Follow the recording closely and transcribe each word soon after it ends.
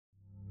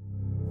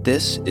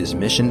This is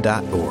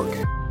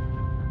Mission.org.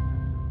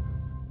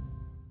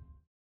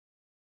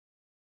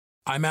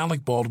 I'm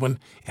Alec Baldwin,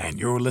 and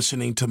you're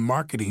listening to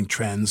Marketing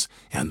Trends,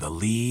 and the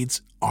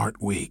leads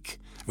aren't weak.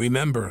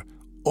 Remember,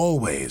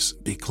 always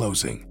be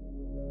closing.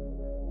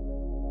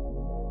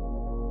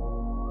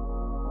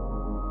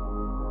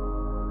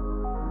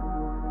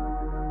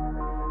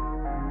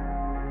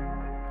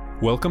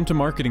 Welcome to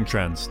Marketing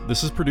Trends.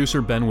 This is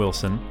producer Ben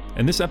Wilson,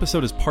 and this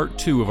episode is part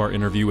 2 of our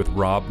interview with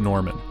Rob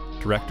Norman,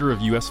 Director of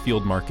U.S.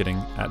 Field Marketing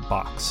at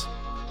Box.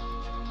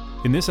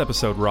 In this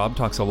episode, Rob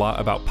talks a lot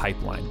about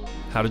pipeline,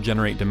 how to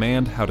generate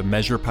demand, how to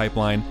measure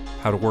pipeline,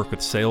 how to work with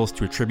sales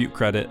to attribute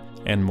credit,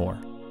 and more.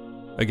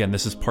 Again,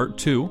 this is part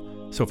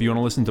 2, so if you want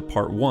to listen to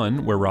part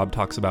 1, where Rob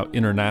talks about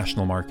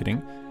international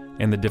marketing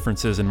and the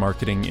differences in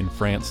marketing in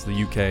France,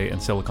 the UK,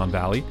 and Silicon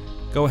Valley,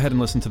 go ahead and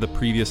listen to the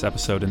previous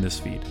episode in this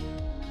feed.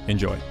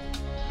 Enjoy.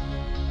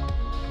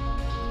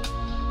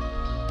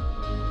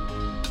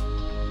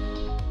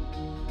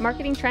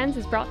 Marketing Trends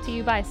is brought to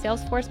you by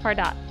Salesforce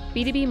Pardot,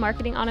 B2B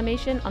marketing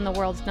automation on the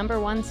world's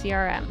 #1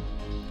 CRM.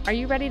 Are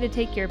you ready to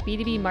take your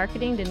B2B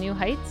marketing to new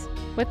heights?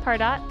 With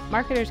Pardot,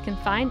 marketers can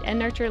find and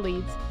nurture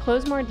leads,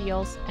 close more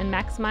deals, and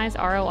maximize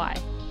ROI.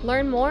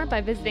 Learn more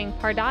by visiting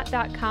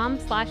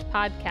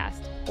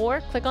pardot.com/podcast or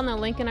click on the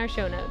link in our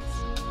show notes.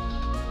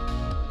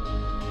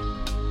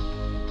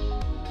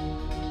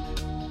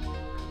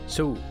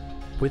 So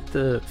with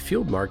the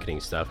field marketing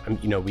stuff,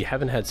 we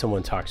haven't had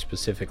someone talk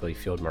specifically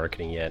field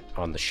marketing yet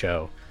on the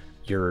show.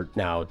 You're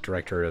now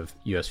director of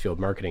U.S. Field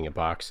Marketing at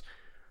Box.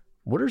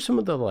 What are some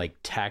of the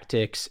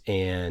tactics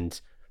and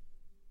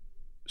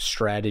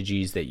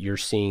strategies that you're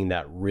seeing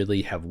that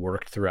really have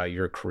worked throughout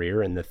your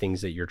career and the things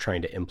that you're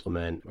trying to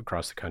implement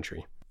across the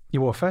country?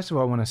 Yeah, well, first of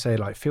all, I want to say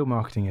field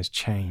marketing has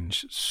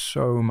changed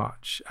so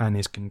much and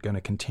is going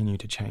to continue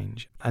to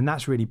change. And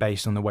that's really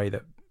based on the way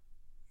that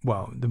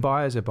the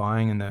buyers are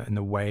buying and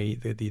the way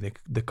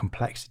the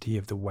complexity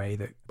of the way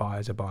that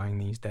buyers are buying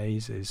these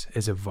days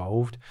is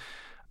evolved,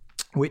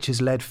 which has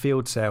led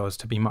field sales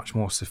to be much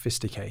more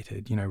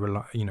sophisticated,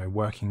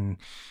 working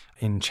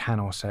in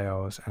channel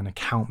sales and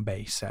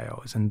account-based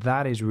sales. And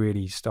that is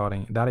really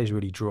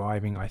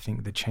driving, I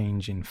think, the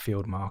change in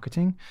field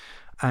marketing.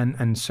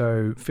 And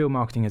so field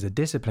marketing as a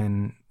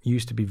discipline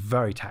used to be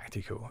very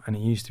tactical, and it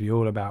used to be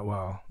all about,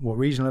 what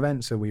regional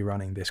events are we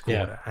running this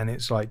quarter? Yeah. And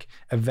it's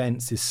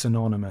events is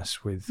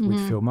synonymous with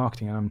field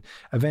marketing. And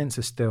events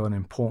are still an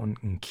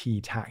important and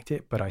key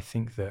tactic, but I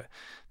think that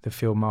the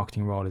field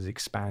marketing role has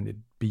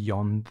expanded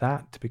beyond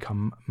that to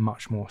become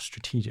much more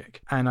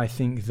strategic. And I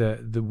think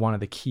that one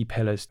of the key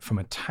pillars from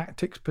a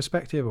tactics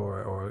perspective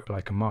or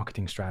a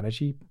marketing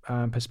strategy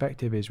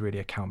perspective is really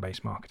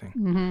account-based marketing.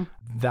 Mm-hmm.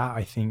 That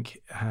I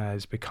think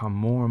has become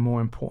more and more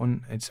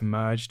important. It's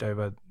emerged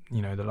over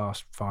the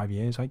last 5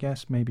 years, I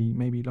guess,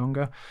 maybe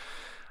longer.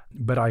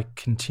 But I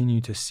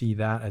continue to see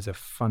that as a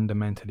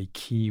fundamentally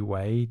key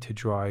way to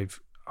drive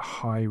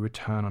high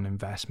return on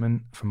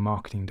investment from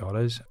marketing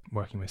dollars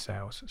working with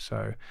sales.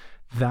 So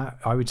that,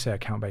 I would say,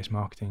 account-based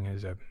marketing I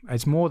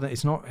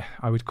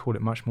would call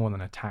it much more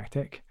than a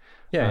tactic.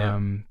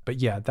 But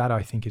that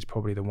I think is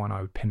probably the one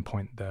I would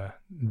pinpoint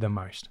the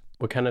most.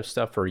 What kind of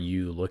stuff are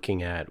you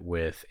looking at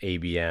with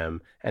ABM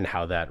and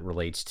how that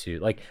relates to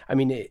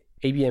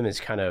ABM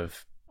is kind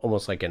of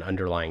almost like an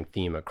underlying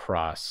theme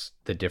across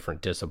the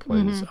different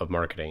disciplines of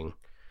marketing.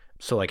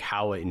 So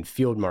how in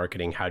field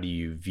marketing, how do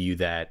you view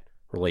that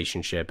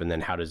relationship, and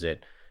then how does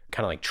it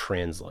kind of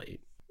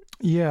translate?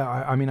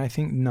 Yeah, I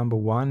think number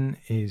one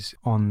is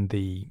on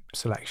the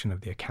selection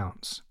of the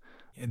accounts,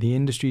 the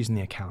industries and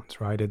the accounts,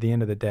 right? At the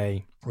end of the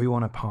day, we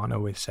want to partner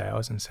with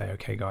sales and say,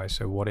 okay, guys,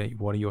 so what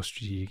are your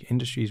strategic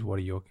industries? What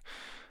are your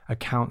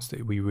accounts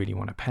that we really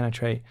want to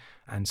penetrate?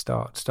 And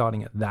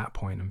starting at that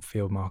point, and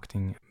field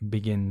marketing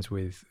begins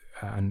with,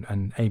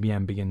 and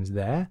ABM begins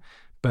there.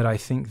 But I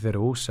think that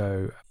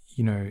also,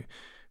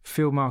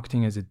 field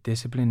marketing as a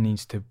discipline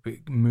needs to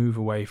move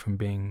away from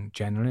being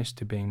generalist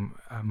to being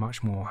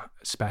much more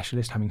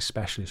specialist, having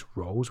specialist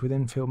roles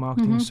within field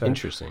marketing. So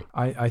interesting.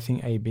 I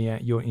think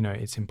ABM,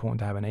 it's important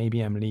to have an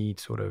ABM lead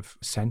sort of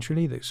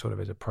centrally that sort of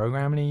is a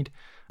program lead,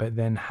 but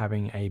then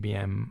having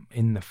ABM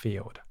in the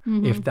field,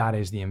 if that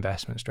is the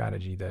investment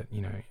strategy that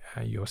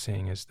you're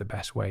seeing as the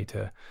best way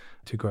to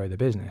grow the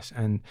business.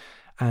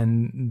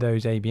 And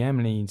those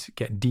ABM leads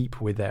get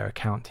deep with their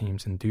account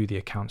teams and do the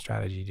account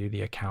strategy, do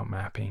the account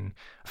mapping,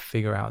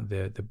 figure out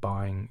the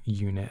buying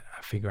unit,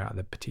 figure out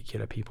the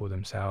particular people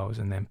themselves,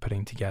 and then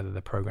putting together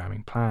the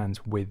programming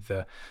plans with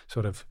the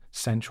sort of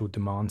central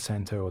demand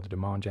center or the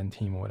demand gen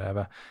team or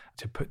whatever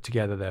to put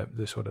together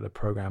the sort of the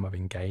program of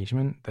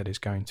engagement that is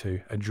going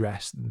to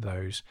address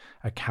those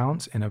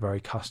accounts in a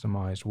very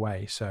customized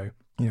way. So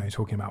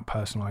talking about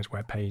personalized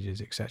web pages,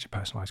 etc.,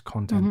 personalized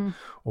content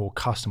or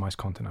customized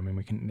content.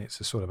 It's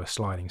a sort of a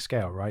sliding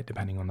scale, right?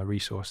 Depending on the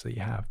resource that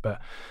you have.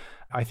 But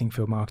I think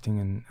field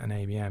marketing and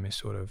ABM is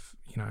sort of,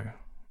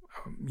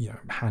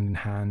 hand in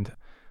hand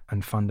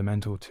and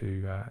fundamental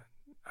to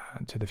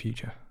the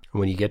future.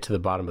 When you get to the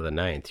bottom of the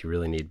ninth, you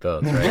really need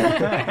both,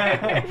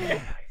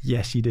 right?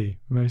 Yes, you do.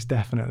 Most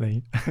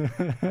definitely.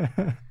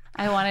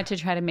 I wanted to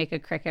try to make a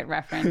cricket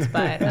reference,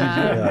 but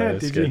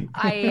Did you?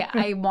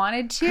 I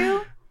wanted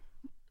to.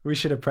 We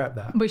should have prepped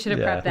that. We should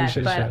have prepped that,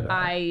 should have but shared that.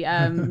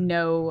 I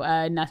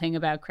know nothing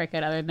about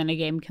cricket other than a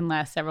game can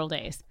last several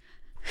days.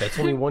 That's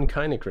only one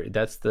kind of cricket.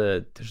 There's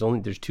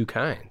two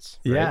kinds.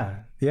 Right?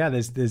 Yeah.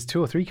 There's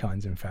 2 or 3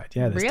 kinds, in fact.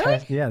 Yeah. There's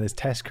Really? There's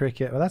Test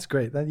cricket. Well, that's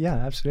great. Yeah,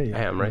 absolutely.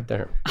 I am right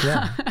there.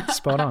 Yeah,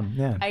 spot on.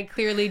 Yeah. I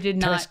clearly did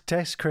not.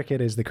 Test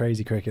cricket is the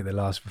crazy cricket that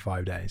lasts for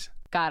 5 days.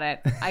 Got it.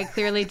 I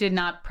clearly did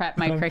not prep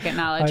my cricket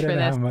knowledge I don't for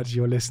know this. how much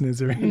your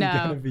listeners are really No.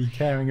 going to be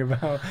caring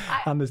about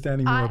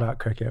understanding more about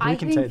cricket. We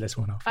can take this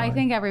one off. I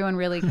think everyone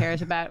really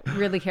cares about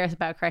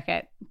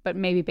cricket, but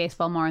maybe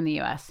baseball more in the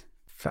U.S.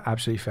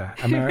 Absolutely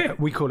fair.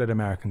 We call it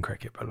American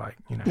cricket, but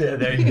Yeah,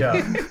 there you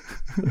go.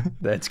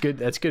 That's good.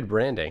 That's good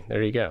branding.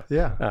 There you go.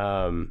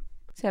 Yeah.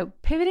 So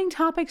pivoting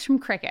topics from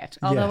cricket,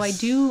 although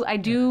Yes. I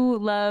do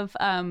love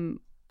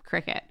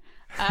cricket.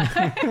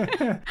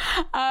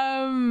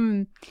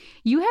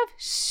 You have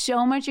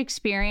so much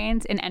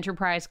experience in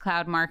enterprise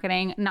cloud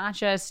marketing, not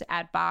just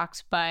at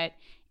Box, but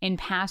in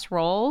past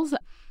roles.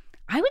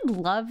 I would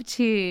love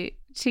to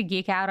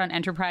geek out on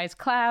enterprise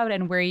cloud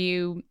and where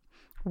you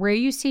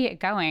see it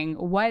going.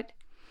 What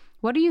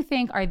do you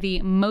think are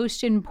the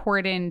most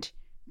important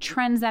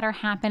trends that are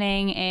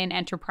happening in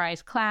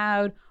enterprise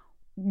cloud?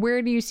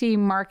 Where do you see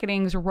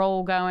marketing's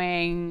role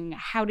going?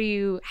 How do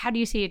you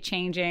see it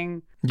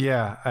changing?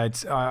 Yeah,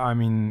 I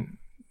mean,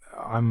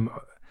 I'm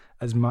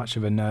as much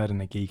of a nerd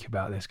and a geek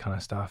about this kind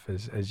of stuff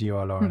as you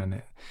are, Lauren,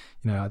 and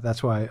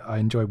that's why I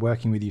enjoy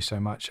working with you so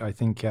much. I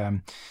think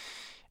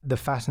the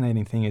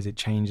fascinating thing is it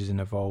changes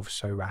and evolves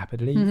so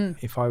rapidly.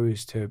 If I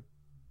was to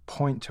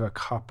point to a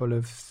couple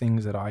of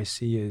things that I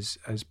see as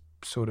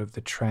sort of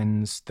the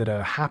trends that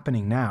are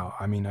happening now,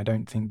 I mean, I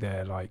don't think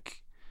they're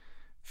like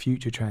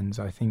future trends.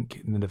 I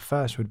think the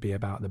first would be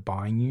about the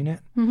buying unit.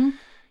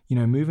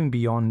 Moving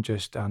beyond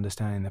just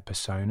understanding the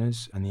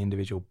personas and the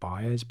individual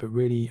buyers, but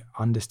really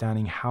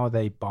understanding how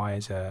they buy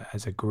as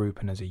a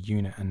group and as a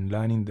unit, and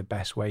learning the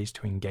best ways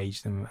to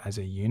engage them as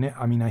a unit.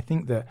 I mean, I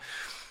think that,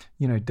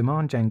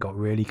 demand gen got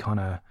really kind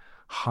of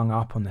hung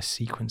up on the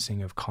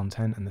sequencing of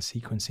content and the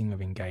sequencing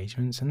of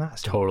engagements, and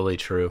that's Totally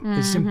true.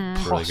 it's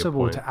impossible Really good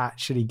point. to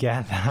actually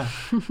get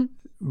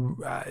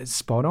that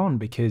spot on,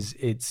 because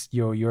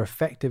you're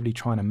effectively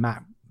trying to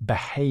map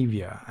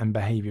behavior, and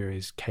behavior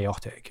is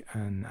chaotic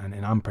and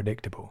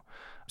unpredictable.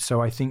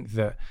 So I think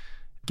that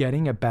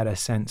getting a better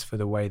sense for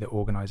the way that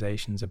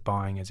organizations are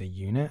buying as a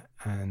unit,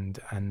 and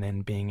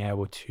then being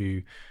able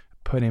to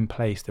put in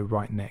place the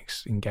right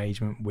next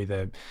engagement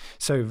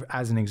so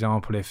as an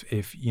example,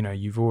 if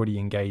you've already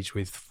engaged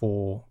with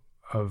four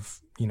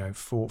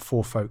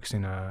folks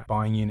in a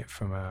buying unit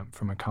from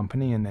a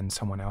company, and then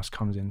someone else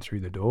comes in through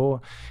the door,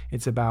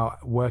 it's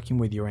about working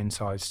with your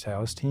inside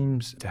sales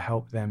teams to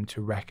help them to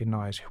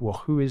recognize,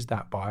 well, who is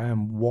that buyer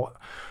and what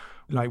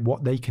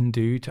they can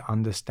do to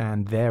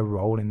understand their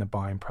role in the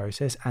buying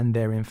process and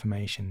their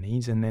information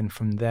needs, and then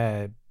from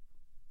there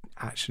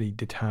actually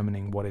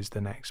determining what is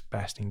the next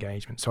best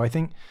engagement. So I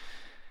think,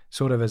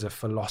 sort of as a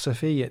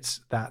philosophy,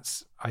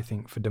 that's I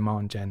think for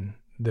demand gen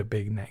the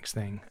big next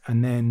thing.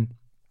 And then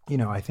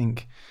I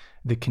think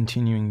the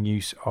continuing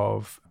use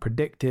of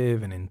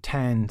predictive and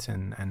intent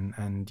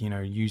and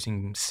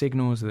using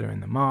signals that are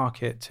in the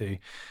market to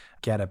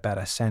get a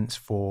better sense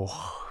for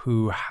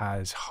who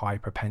has high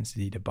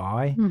propensity to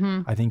buy,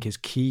 I think is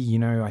key.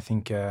 I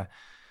think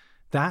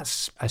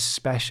that's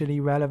especially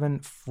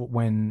relevant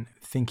when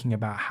thinking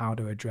about how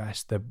to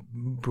address the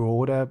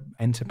broader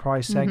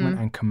enterprise segment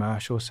and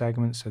commercial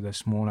segments, so the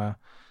smaller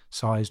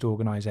sized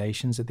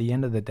organizations. At the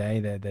end of the day,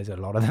 there's a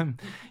lot of them.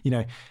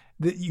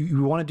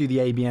 You want to do the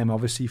ABM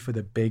obviously for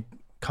the big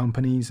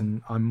companies,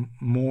 and I'm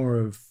more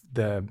of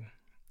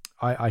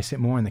I sit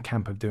more in the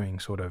camp of doing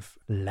sort of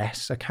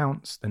less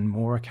accounts than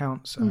more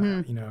accounts.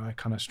 I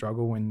kind of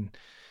struggle when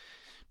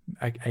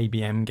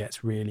ABM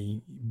gets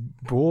really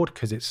broad,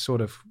 because it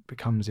sort of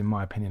becomes, in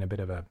my opinion, a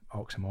bit of a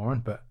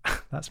oxymoron, but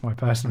that's my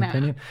personal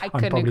opinion. I I'm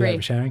couldn't probably agree.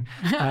 oversharing.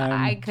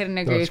 I couldn't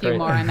agree that's with you great.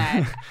 more on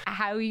that.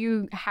 How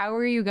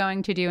are you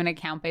going to do an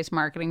account-based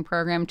marketing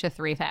program to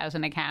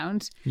 3,000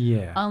 accounts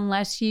Yeah.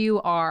 unless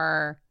you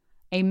are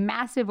a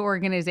massive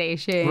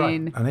organization,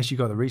 Right. Unless you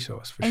got the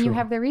resource, for and sure. you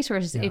have the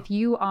resources? Yeah. If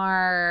you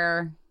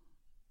are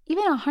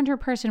even a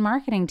 100-person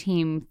marketing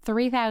team,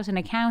 3,000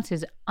 accounts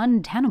is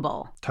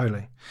untenable.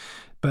 Totally.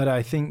 But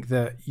I think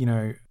that,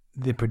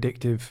 the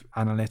predictive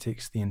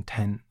analytics, the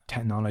intent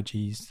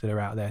technologies that are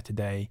out there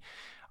today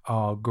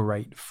are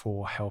great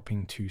for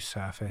helping to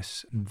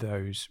surface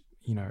those,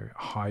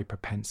 high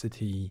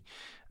propensity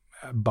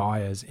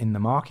buyers in the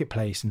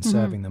marketplace and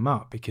serving them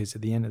up. Because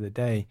at the end of the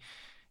day,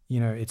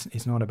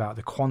 it's not about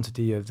the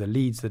quantity of the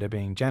leads that are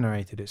being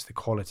generated, it's the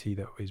quality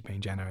that is being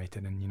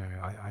generated. And,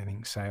 I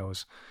think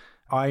sales,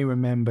 I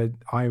remember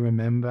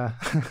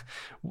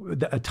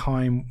a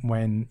time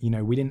when,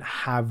 we didn't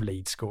have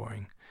lead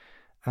scoring.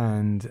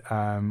 And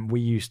we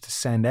used to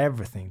send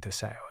everything to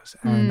sales.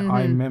 And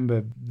I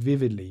remember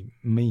vividly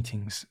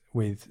meetings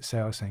with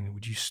sales saying,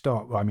 would you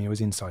stop? I mean, it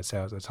was inside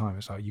sales at the time.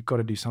 It's like, you've got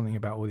to do something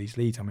about all these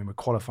leads. I mean, we're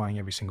qualifying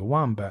every single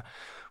one, but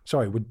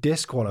we're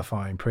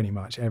disqualifying pretty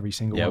much every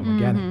single one we're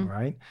getting,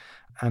 right?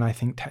 And I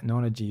think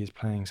technology is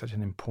playing such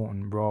an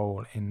important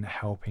role in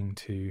helping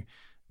to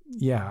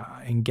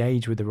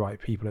engage with the right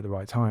people at the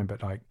right time,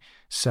 but like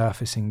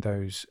surfacing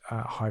those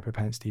high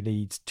propensity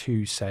leads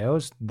to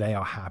sales. They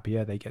are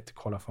happier, they get to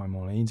qualify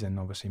more leads, and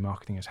obviously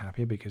marketing is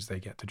happier because they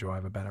get to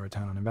drive a better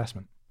return on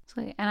investment.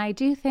 And I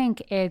do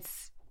think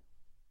it's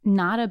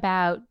not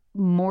about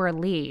more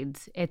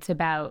leads, it's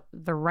about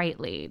the right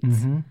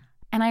leads.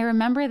 And I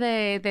remember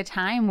the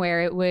time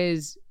where it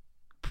was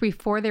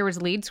before there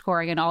was lead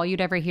scoring and all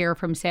you'd ever hear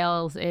from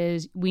sales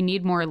is, we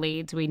need more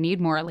leads, we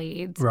need more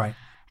leads. Right.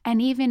 And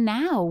even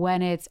now,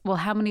 when it's, well,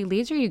 how many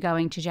leads are you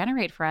going to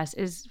generate for us,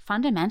 is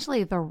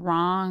fundamentally the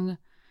wrong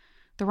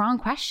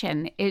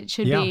question. It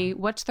should be,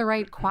 what's the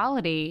right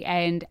quality,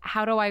 and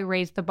how do I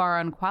raise the bar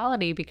on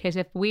quality? Because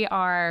if we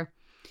are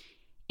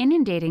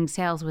inundating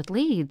sales with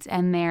leads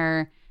and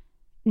they're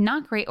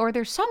not great, or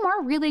there's some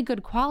are really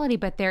good quality,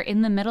 but they're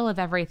in the middle of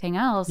everything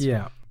else,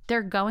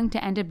 they're going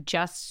to end up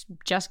just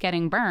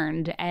getting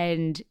burned.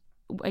 And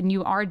when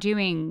you are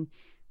doing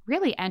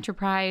really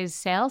enterprise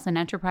sales and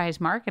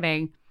enterprise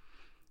marketing,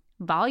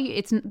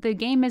 the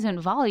game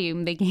isn't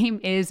volume. The game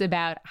is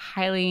about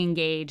highly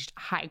engaged,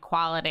 high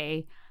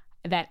quality,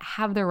 that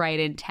have the right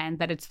intent,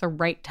 that it's the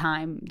right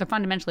time,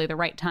 fundamentally the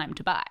right time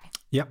to buy.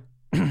 Yep.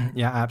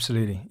 Yeah,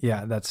 absolutely.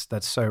 Yeah, that's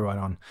so right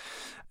on.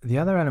 The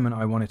other element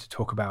I wanted to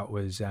talk about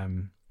was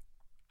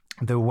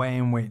the way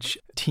in which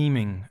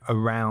teaming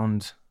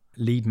around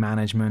lead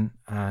management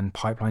and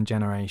pipeline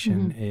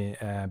generation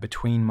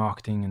between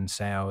marketing and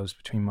sales,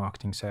 between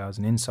marketing, sales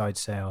and inside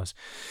sales,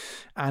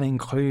 and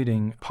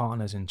including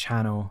partners and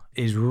channel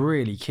is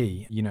really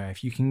key. You know,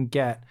 if you can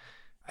get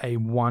a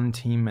one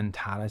team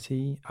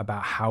mentality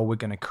about how we're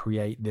going to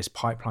create this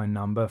pipeline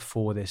number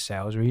for this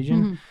sales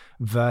region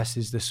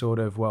versus the sort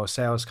of, well,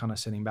 sales kind of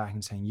sitting back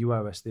and saying, you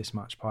owe us this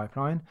much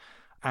pipeline.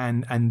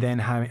 And then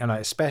having, and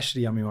like,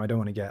 especially, I mean, I don't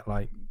want to get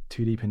like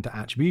too deep into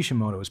attribution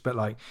models, but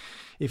like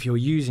if you're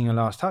using a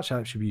last touch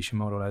attribution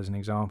model as an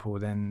example,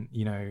 then,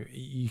 you know,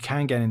 you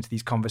can get into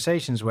these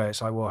conversations where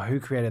it's like, well, who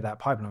created that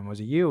pipeline? Was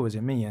it you or was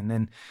it me? And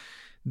then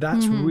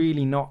that's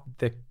really not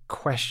the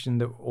question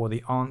that, or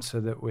the answer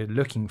that we're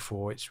looking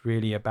for. It's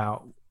really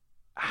about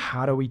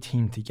how do we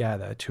team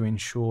together to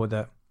ensure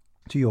that,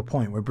 to your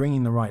point, we're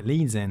bringing the right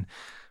leads in,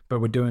 but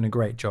we're doing a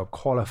great job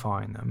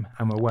qualifying them,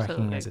 and we're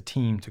working as a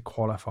team to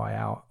qualify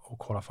out or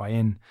qualify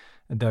in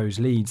those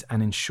leads,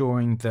 and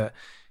ensuring that,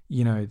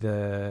 you know,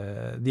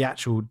 the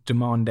actual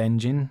demand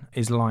engine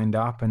is lined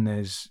up, and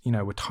there's, you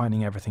know, we're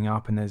tightening everything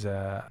up, and there's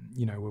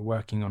we're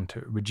working on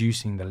to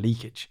reducing the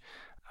leakage.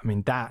 I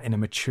mean, that in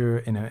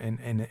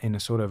a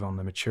sort of on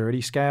the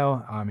maturity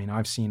scale, I mean,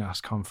 I've seen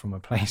us come from a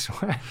place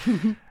where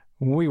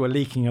we were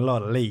leaking a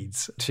lot of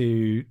leads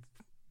to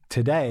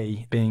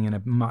today being in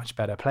a much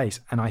better place.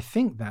 And I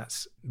think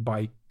that's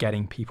by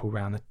getting people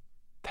around the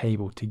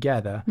table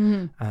together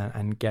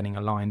and getting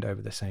aligned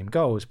over the same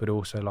goals, but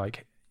also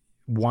like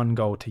one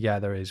goal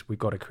together is we've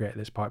got to create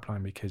this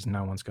pipeline because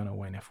no one's going to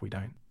win if we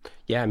don't.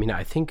 Yeah, I mean,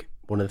 I think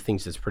one of the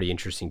things that's pretty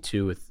interesting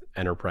too with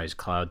enterprise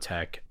cloud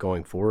tech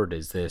going forward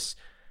is this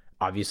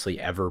obviously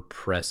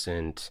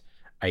ever-present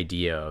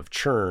idea of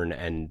churn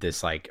and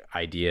this like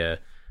idea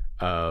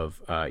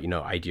of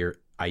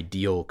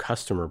ideal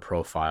customer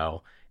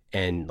profile,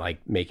 and like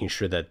making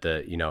sure that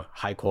the, you know,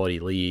 high quality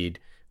lead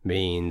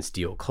means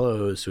deal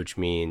close, which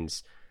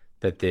means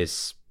that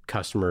this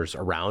customer's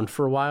around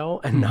for a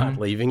while and not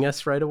leaving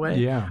us right away.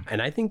 Yeah.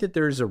 And I think that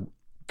there's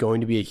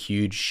going to be a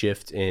huge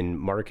shift in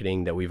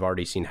marketing that we've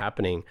already seen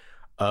happening,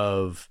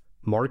 of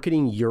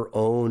marketing your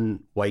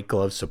own white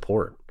glove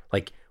support.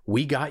 Like,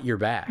 we got your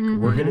back.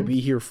 We're going to be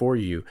here for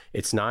you.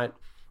 It's not,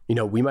 you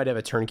know, we might have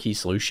a turnkey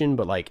solution,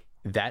 but like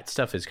that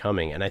stuff is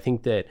coming. And I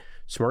think that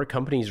smart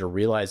companies are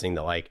realizing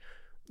that, like,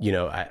 you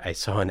know, I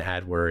saw an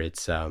ad where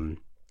it's, or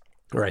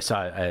I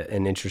saw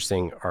an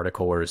interesting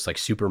article where it's like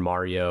Super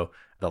Mario,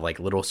 the like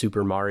little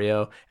Super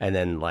Mario. And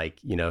then like,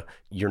 you know,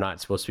 you're not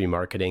supposed to be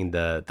marketing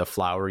the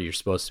flower. You're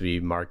supposed to be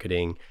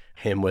marketing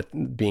him with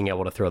being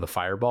able to throw the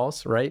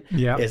fireballs, right?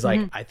 Yeah. It's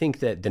like, I think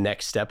that the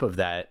next step of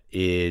that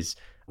is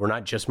we're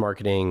not just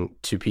marketing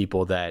to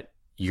people that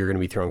you're going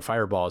to be throwing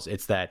fireballs.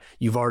 It's that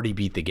you've already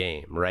beat the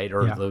game, right?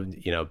 Or,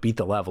 you know, beat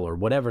the level or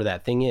whatever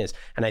that thing is.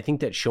 And I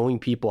think that showing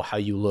people how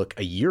you look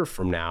a year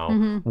from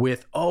now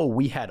with, oh,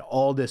 we had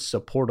all this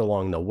support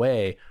along the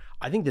way.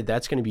 I think that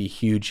that's going to be a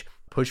huge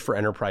push for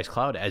enterprise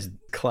cloud as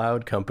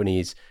cloud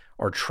companies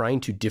are trying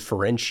to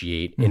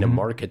differentiate in a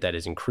market that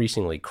is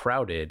increasingly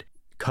crowded.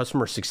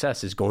 customer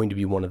success is going to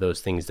be one of those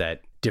things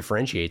that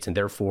differentiates, and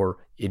therefore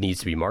it needs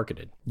to be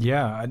marketed.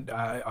 Yeah,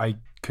 I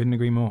couldn't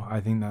agree more. I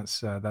think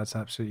that's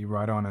absolutely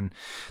right on, and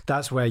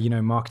that's where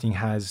marketing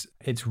has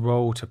its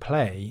role to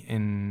play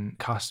in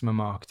customer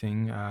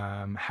marketing,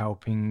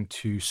 helping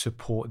to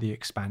support the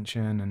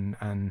expansion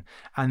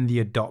and the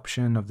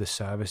adoption of the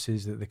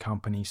services that the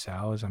company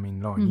sells. I mean,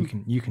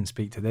 Lauren, you can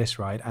speak to this,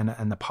 right?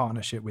 And the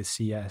partnership with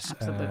CS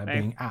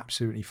being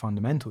absolutely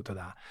fundamental to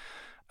that.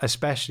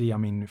 Especially, I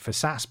mean, for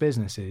SaaS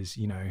businesses,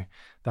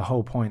 the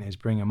whole point is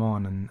bring them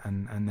on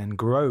and then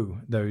grow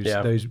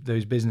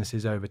those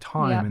businesses over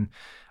time. Yep. And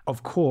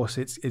of course,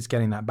 it's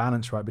getting that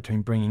balance right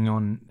between bringing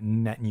on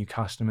net new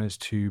customers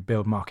to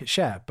build market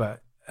share.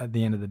 But at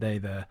the end of the day,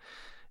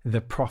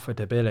 the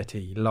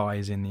profitability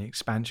lies in the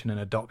expansion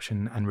and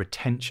adoption and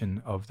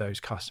retention of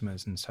those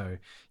customers. And so,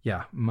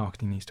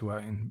 marketing needs to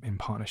work in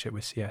partnership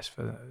with CS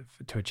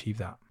to achieve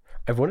that.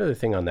 I have one other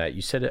thing on that.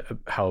 You said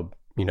how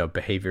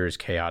behavior is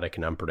chaotic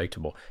and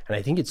unpredictable. And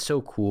I think it's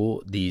so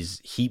cool, these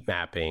heat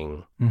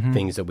mapping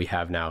things that we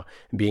have now,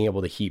 and being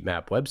able to heat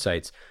map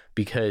websites,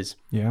 because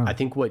I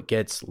think what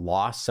gets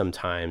lost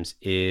sometimes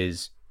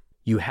is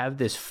you have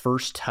this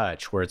first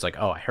touch where it's like,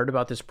 oh, I heard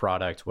about this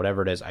product,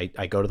 whatever it is.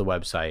 I go to the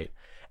website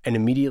and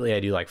immediately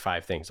I do like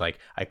 5 things. Like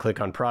I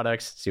click on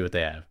products, see what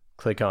they have.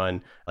 Click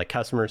on like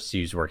customers, see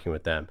who's working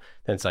with them.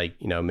 Then it's like,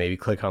 maybe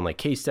click on like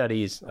case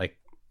studies, like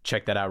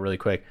check that out really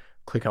quick.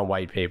 Click on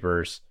white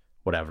papers,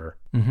 whatever.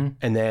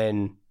 And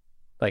then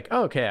like,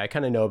 oh, okay, I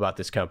kind of know about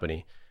this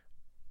company.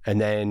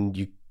 And then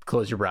you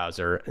close your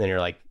browser and then you're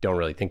like, don't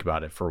really think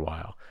about it for a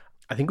while.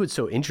 I think what's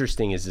so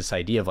interesting is this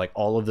idea of like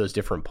all of those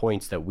different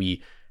points that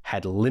we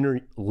had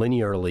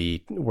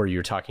linearly, where you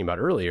were talking about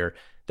earlier,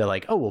 that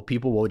like, oh, well,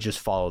 people will just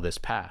follow this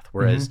path.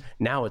 Whereas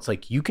now it's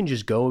like, you can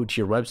just go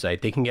to your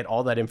website, they can get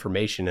all that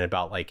information in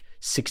about like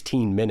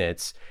 16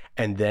 minutes,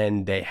 and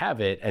then they have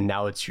it. And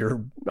now it's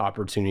your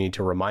opportunity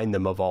to remind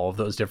them of all of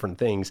those different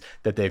things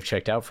that they've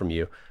checked out from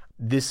you.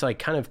 This like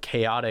kind of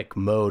chaotic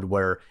mode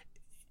where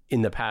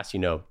in the past,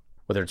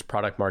 whether it's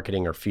product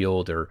marketing or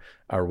field or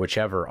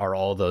whichever, are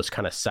all those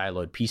kind of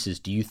siloed pieces.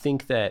 Do you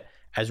think that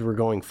as we're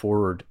going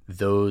forward,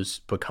 those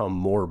become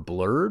more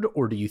blurred,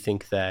 or do you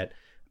think that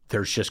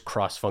there's just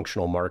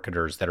cross-functional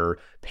marketers that are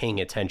paying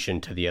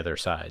attention to the other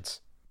sides?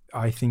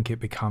 I think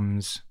it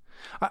becomes,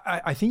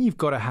 I think you've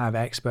got to have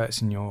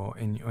experts in your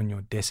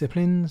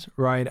disciplines,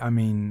 right? I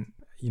mean,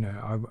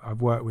 I've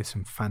worked with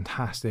some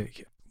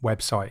fantastic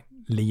website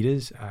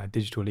leaders,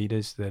 digital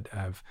leaders that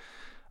have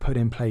put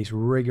in place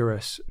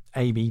rigorous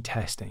A/B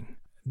testing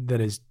that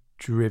has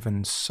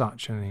driven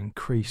such an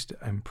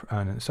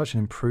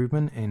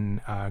improvement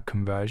in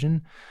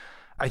conversion.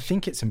 I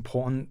think it's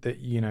important that,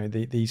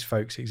 these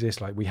folks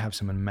exist. Like we have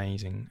some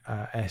amazing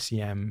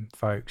SEM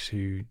folks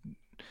who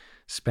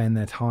spend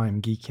their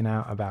time geeking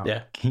out about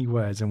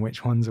keywords and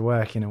which ones are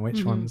working and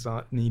which ones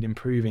need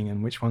improving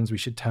and which ones we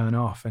should turn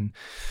off, and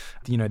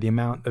the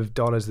amount of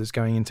dollars that's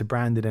going into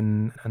branded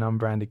and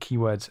unbranded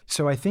keywords.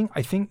 So I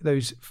think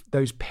those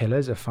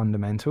pillars are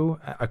fundamental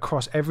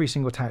across every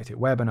single tactic,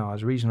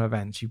 webinars, regional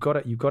events. You've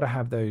got to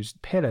have those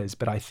pillars,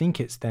 but I think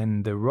it's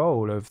then the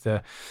role of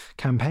the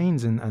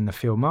campaigns and the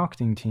field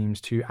marketing teams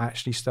to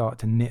actually start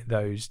to knit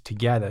those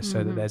together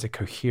so that there's a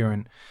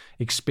coherent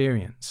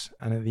experience.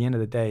 And at the end of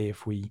the day,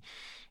 if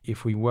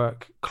we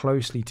work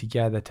closely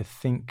together to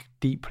think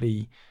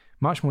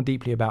much more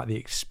deeply about the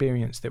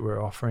experience that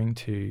we're offering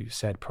to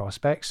said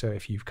prospects. So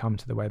if you've come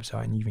to the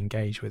website and you've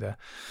engaged with a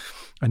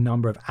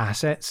number of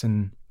assets,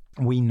 and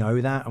we know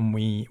that, and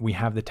we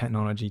have the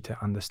technology to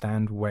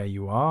understand where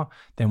you are,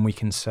 then we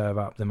can serve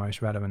up the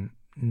most relevant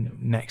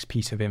next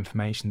piece of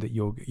information that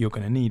you're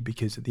going to need.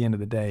 Because at the end of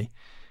the day,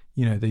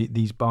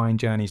 these buying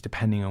journeys,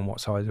 depending on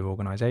what size of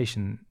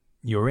organization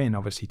you're in,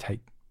 obviously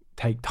take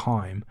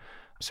time.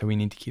 So we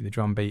need to keep the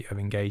drumbeat of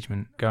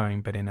engagement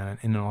going, but in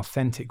an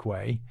authentic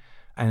way,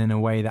 and in a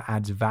way that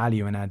adds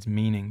value and adds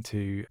meaning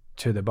to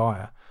the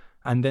buyer.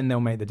 And then they'll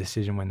make the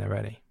decision when they're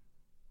ready,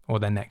 or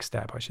their next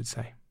step, I should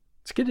say.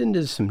 Let's get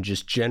into some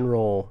just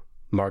general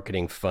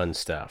marketing fun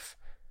stuff.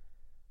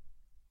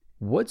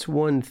 What's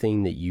one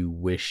thing that you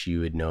wish you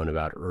had known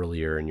about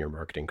earlier in your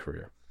marketing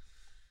career?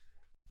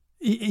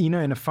 In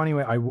a funny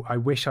way, I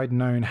wish I'd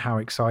known how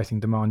exciting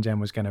demand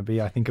gen was going to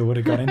be. I think I would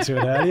have got into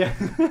it earlier.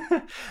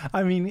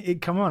 I mean,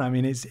 come on. I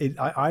mean,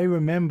 I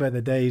remember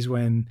the days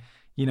when,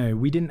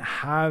 we didn't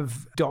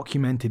have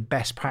documented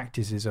best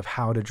practices of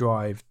how to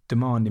drive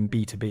demand in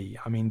B2B.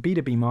 I mean,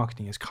 B2B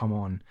marketing has come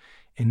on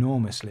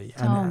enormously.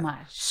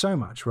 So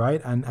much,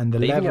 right? And the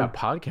they level even got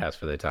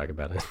podcasts where they talk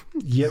about it.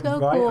 Yeah, so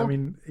right. Cool. I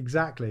mean,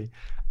 exactly.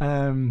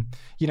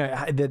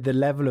 The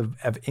level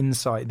of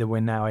insight that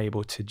we're now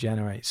able to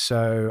generate.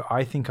 So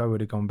I think I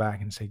would have gone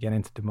back and say get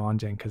into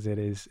demand gen, because it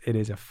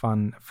is a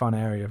fun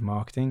area of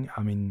marketing.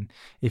 I mean,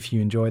 if you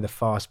enjoy the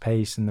fast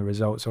pace and the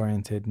results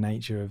oriented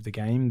nature of the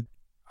game,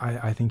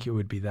 I think it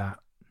would be that.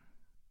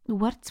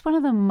 What's one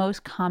of the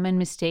most common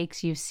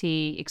mistakes you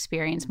see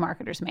experienced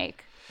marketers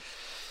make?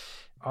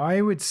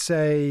 I would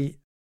say,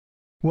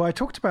 well, I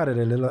talked about it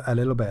a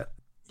little bit.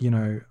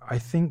 I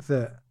think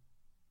that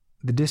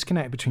the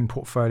disconnect between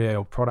portfolio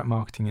or product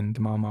marketing and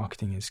demand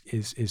marketing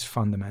is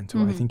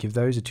fundamental. I think if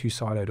those are two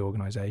siloed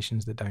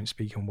organizations that don't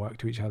speak and work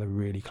to each other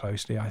really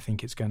closely, I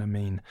think it's going to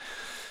mean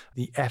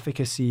the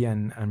efficacy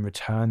and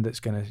return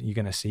you're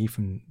going to see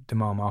from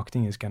demand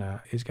marketing is going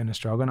to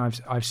struggle.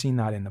 And I've seen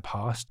that in the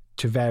past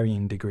to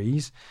varying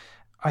degrees.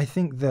 I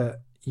think that,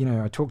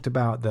 I talked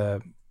about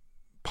the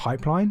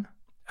pipeline,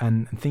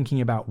 and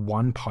thinking about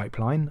one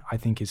pipeline, I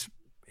think is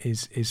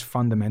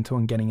fundamental,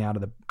 and getting out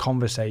of the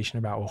conversation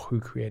about, well, who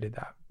created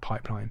that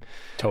pipeline.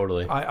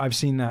 Totally. I've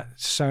seen that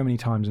so many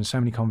times in so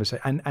many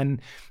conversations,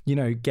 and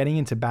getting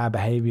into bad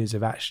behaviors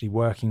of actually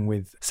working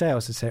with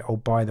sales to say, oh,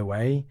 by the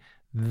way,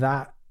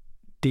 that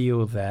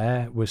deal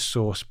there was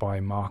sourced by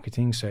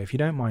marketing, so if you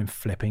don't mind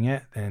flipping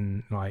it,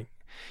 then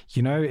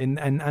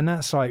and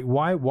that's like,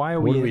 why are what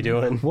are we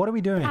doing? What are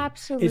we doing?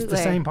 Absolutely. It's the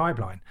same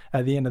pipeline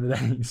at the end of the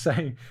day. So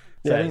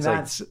I think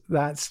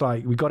that's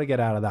like, we got to get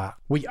out of that.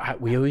 We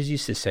always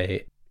used to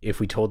say, if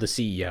we told the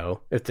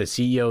CEO, if the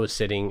CEO is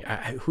sitting,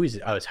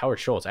 it's Howard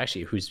Schultz,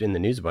 actually, who's in the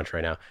news a bunch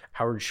right now.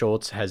 Howard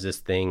Schultz has this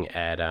thing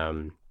at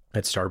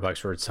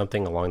Starbucks where it's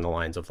something along the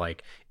lines of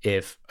like,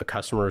 if a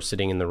customer is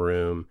sitting in the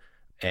room,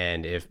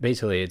 and if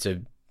basically it's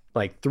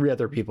like 3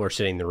 other people are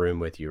sitting in the room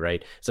with you,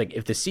 right? It's like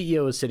if the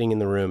CEO is sitting in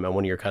the room and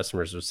one of your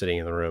customers was sitting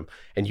in the room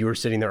and you were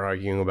sitting there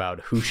arguing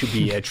about who should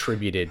be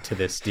attributed to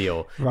this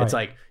deal, right. It's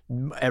like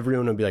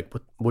everyone would be like,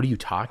 what are you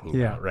talking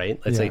about, right?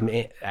 It's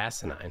like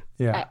asinine.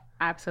 Yeah.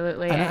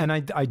 Absolutely. And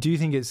I do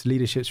think it's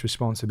leadership's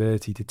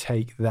responsibility to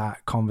take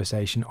that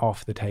conversation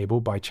off the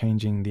table by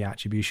changing the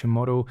attribution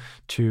model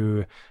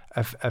to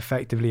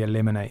effectively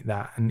eliminate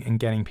that and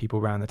getting people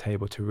around the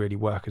table to really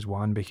work as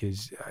one,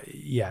 because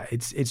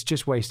it's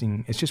just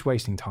wasting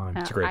time.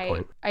 It's a great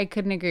point. I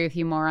couldn't agree with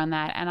you more on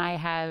that. And I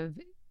have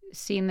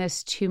seen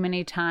this too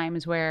many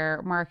times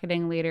where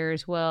marketing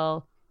leaders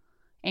will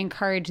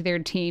encourage their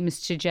teams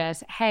to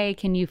just, hey,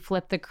 can you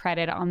flip the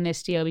credit on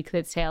this deal because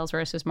it's sales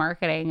versus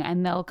marketing?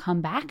 And they'll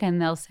come back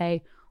and they'll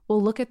say, well,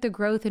 look at the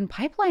growth in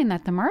pipeline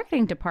that the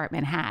marketing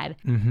department had.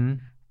 Mm-hmm.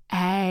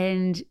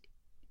 And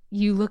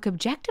you look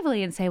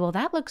objectively and say, well,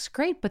 that looks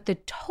great, but the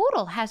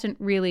total hasn't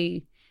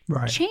really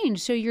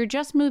changed. So you're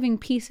just moving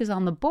pieces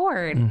on the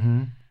board.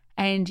 Mm-hmm.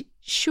 And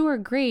sure,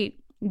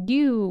 great,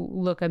 you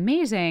look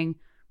amazing,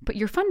 but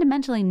you're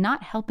fundamentally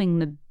not helping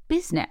the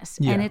business.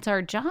 And it's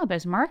our job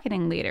as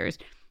marketing leaders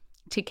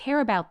to care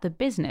about the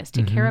business,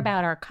 to care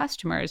about our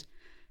customers,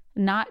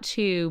 not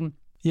to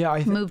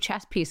move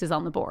chess pieces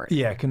on the board.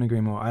 Yeah, I couldn't agree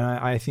more. And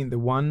I think the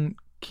one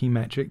key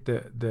metric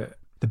that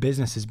the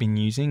business has been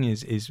using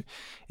is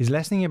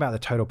less thinking about the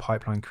total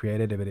pipeline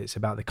created, but it's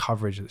about the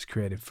coverage that's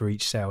created for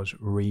each sales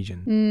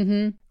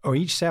region or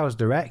each sales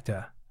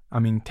director. I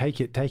mean,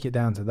 take it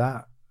down to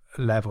that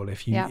level.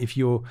 If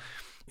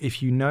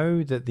you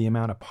know that the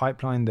amount of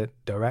pipeline that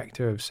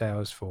director of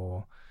sales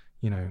for,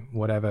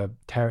 whatever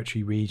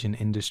territory, region,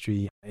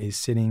 industry is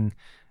sitting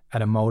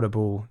at a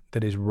multiple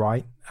that is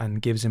right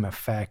and gives him a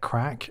fair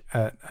crack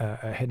at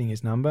hitting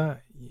his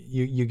number,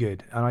 you're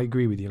good. And I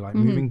agree with you. Like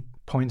moving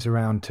points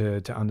around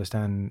to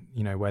understand,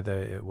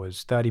 whether it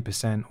was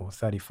 30% or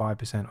 35%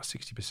 or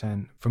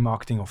 60% for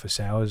marketing or for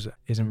sales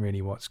isn't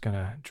really what's going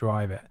to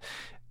drive it.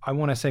 I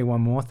want to say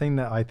one more thing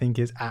that I think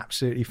is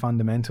absolutely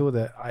fundamental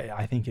that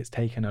I think it's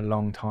taken a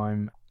long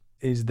time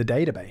is the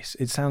database.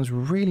 It sounds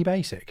really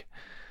basic,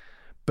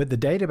 but the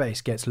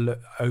database gets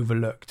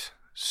overlooked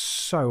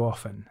so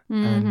often,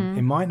 and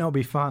it might not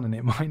be fun and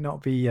it might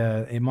not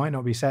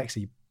be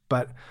sexy,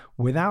 but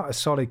without a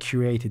solid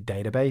curated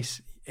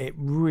database, it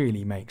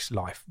really makes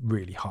life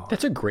really hard.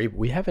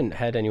 We haven't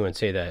had anyone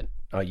say that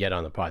yet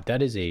on the pod.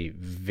 That is a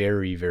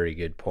very, very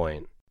good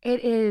point.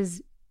 It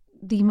is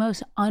the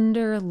most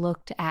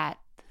underlooked at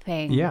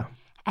thing. Yeah.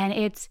 And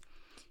it's,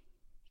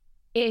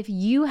 if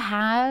you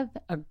have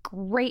a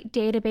great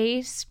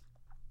database,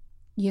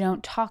 you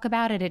don't talk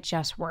about it, it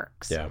just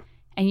works. Yeah.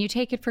 And you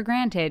take it for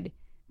granted.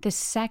 The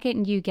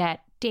second you get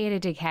data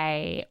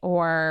decay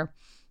or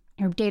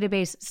your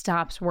database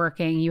stops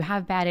working, you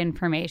have bad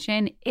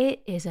information,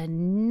 it is a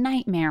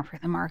nightmare for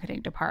the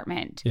marketing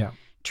department. Yeah.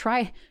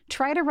 Try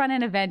to run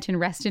an event in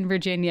Reston,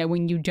 Virginia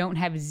when you don't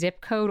have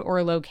zip code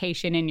or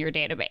location in your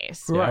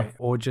database. Right. Yeah.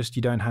 Or just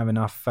you don't have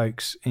enough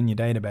folks in your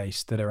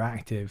database that are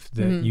active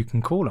that you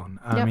can call on.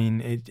 I mean,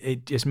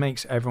 it just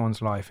makes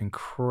everyone's life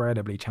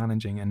incredibly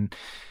challenging. And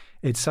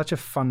it's such a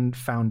fun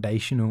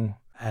foundational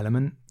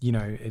element.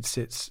 It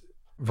sits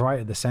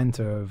right at the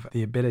center of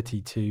the ability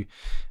to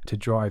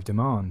drive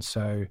demand.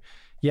 So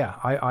yeah,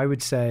 I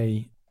would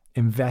say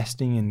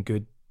investing in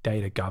good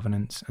data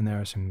governance, and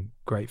there are some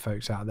great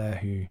folks out there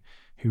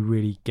who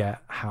really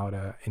get how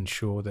to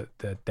ensure that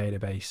the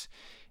database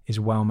is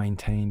well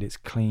maintained, it's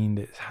cleaned,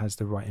 it has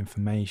the right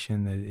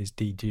information, that is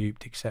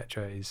deduped,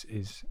 etc.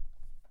 It's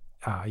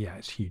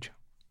huge.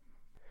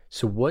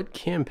 So what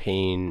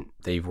campaign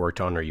that you've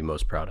worked on are you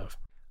most proud of?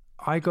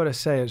 I got to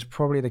say, it's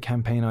probably the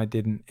campaign I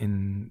did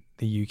in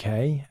the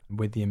UK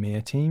with the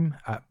EMEA team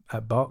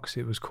at Box.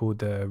 It was called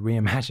the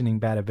Reimagining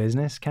Better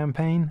Business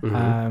campaign.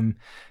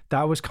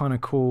 That was kind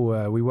of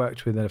cool. We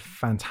worked with a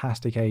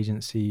fantastic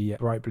agency,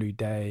 Bright Blue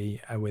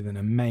Day, with an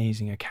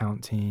amazing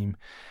account team.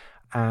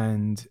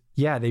 And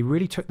yeah, they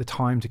really took the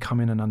time to come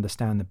in and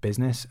understand the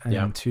business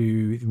and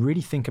to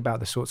really think about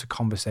the sorts of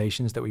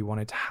conversations that we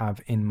wanted to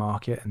have in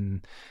market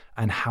and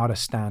how to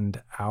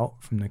stand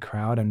out from the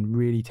crowd and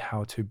really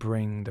how to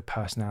bring the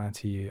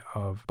personality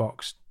of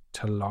Box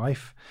to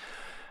life.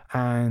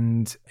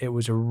 And it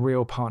was a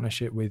real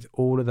partnership with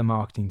all of the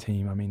marketing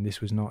team. I mean,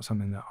 this was not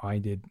something that I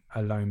did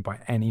alone by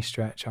any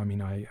stretch. I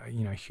mean,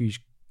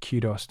 huge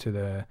kudos to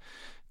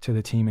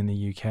the team in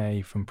the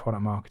UK from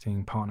product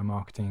marketing, partner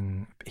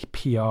marketing,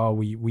 PR.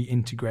 We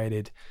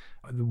integrated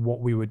what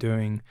we were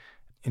doing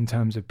in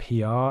terms of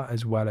PR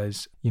as well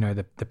as,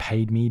 the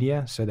paid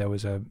media. So there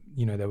was a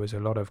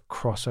lot of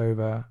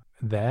crossover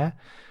there.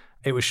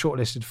 It was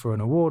shortlisted for an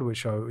award,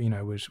 which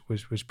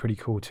was pretty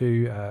cool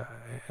too,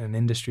 an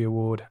industry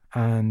award,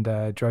 and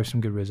drove some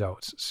good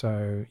results.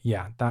 So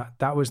yeah,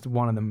 that was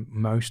one of the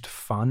most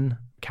fun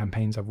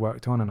campaigns I've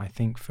worked on, and I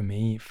think for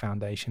me,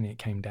 foundation, it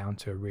came down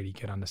to a really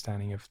good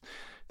understanding of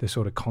the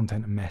sort of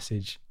content and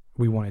message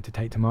we wanted to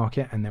take to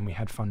market, and then we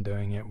had fun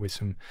doing it with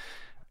some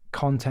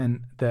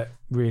content that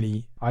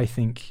really, I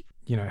think,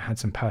 had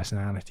some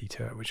personality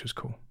to it, which was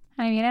cool.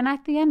 I mean, and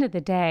at the end of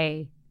the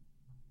day,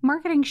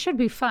 marketing should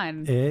be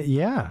fun.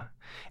 Yeah,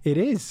 it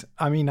is.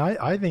 I mean,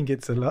 I think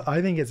it's a lot.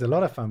 I think it's a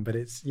lot of fun, but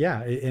it's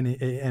and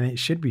it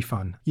should be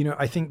fun.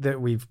 I think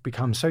that we've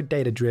become so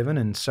data driven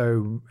and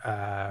so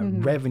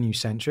revenue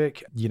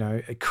centric.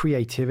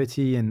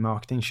 Creativity and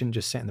marketing shouldn't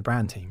just sit in the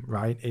brand team,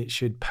 right? It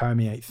should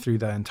permeate through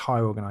the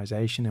entire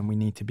organization, and we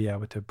need to be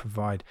able to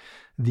provide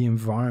the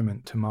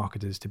environment to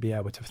marketers to be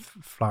able to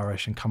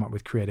flourish and come up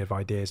with creative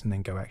ideas and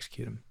then go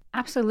execute them.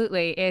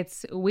 Absolutely.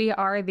 We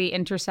are the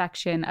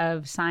intersection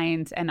of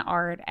science and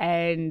art,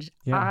 and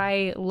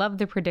I love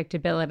the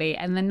predictability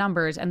and the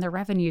numbers and the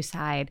revenue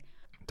side.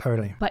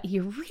 Totally. But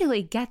you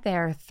really get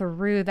there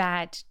through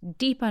that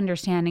deep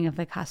understanding of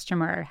the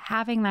customer,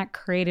 having that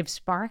creative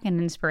spark and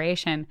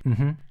inspiration.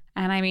 Mm-hmm.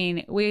 And I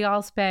mean, we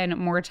all spend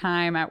more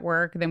time at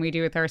work than we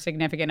do with our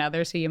significant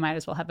other, so you might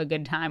as well have a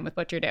good time with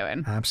what you're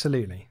doing.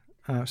 Absolutely.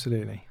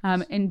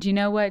 And do you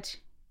know what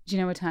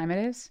time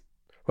it is?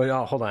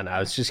 Well, hold on. I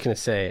was just going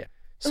to say,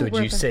 so would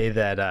you say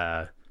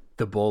that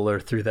the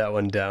bowler threw that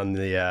one down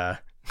the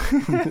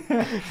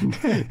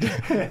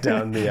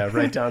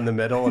right down the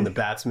middle, and the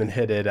batsman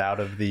hit it out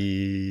of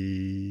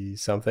the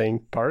something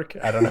park?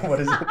 I don't know. What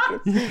is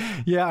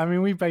it? Yeah, I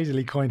mean, we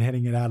basically coined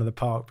hitting it out of the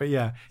park, but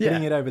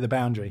hitting it over the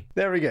boundary.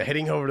 There we go.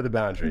 Hitting over to the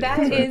boundary.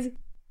 That is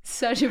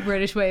such a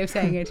British way of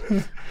saying it.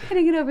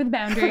 Hitting it over the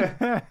boundary.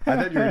 I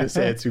thought you were going to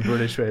say it's a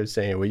British way of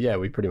saying it. Well, yeah,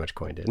 we pretty much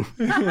coined it.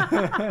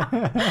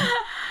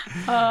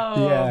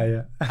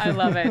 Yeah. I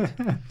love it.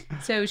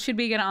 So should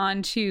we get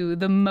on to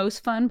the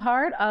most fun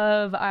part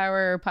of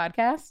our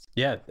podcast?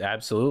 Yeah,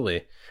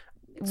 absolutely.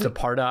 It's the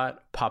Pardot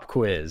Pop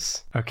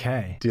Quiz.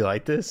 Okay. Do you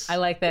like this? I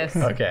like this.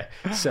 Okay.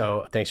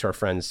 So thanks to our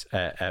friends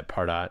at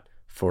Pardot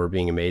for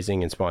being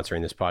amazing and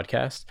sponsoring this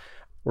podcast.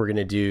 We're going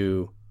to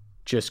do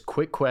just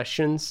quick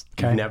questions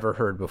you've never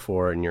heard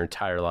before in your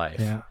entire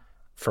life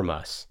from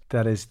us.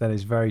 That is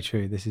very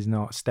true. This is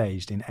not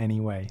staged in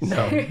any way.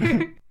 So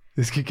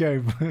this could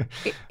go...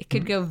 It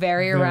could go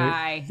very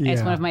awry. Yeah.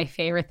 It's one of my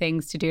favorite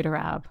things to do to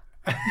Rob.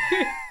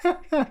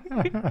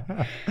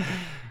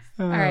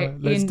 All right.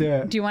 Let's do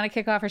it. Do you want to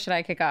kick off or should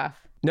I kick off?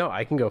 No,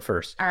 I can go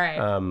first. All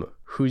right.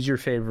 Who's your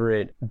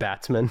favorite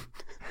batsman?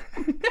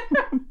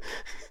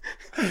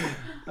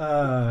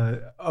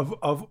 Of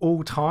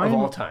all time? Of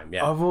all time,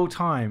 yeah. Of all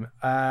time.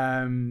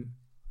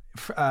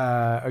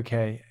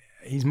 Okay.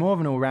 He's more of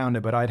an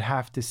all-rounder, but I'd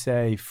have to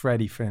say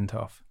Freddie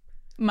Flintoff.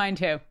 Mine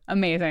too.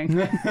 Amazing.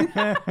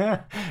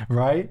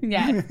 Right?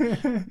 Yeah.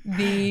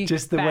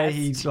 Just the way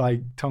he's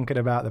like tonking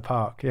about the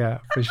park. Yeah,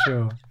 for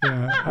sure.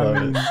 Yeah. I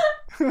mean,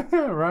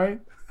 right?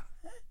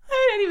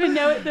 I don't even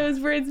know what those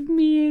words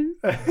mean.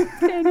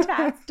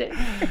 Fantastic.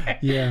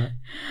 Yeah.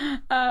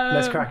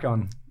 Let's crack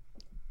on.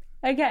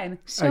 Again,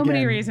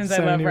 many reasons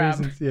I love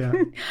Rob. Yeah.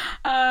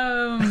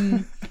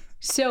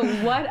 So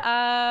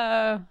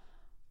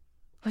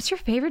what's your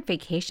favorite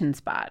vacation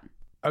spot?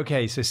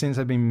 Okay, so since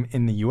I've been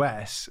in the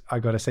US, I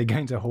got to say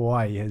going to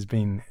Hawaii has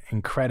been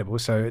incredible.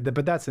 So,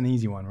 but that's an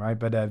easy one, right?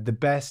 But the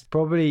best,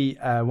 probably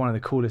one of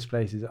the coolest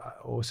places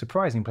or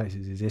surprising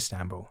places is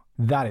Istanbul.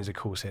 That is a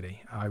cool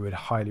city. I would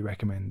highly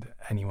recommend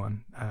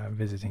anyone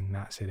visiting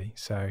that city.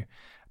 So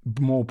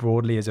more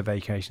broadly as a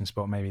vacation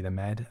spot, maybe the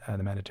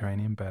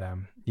Mediterranean. But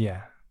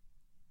yeah,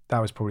 that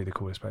was probably the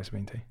coolest place I've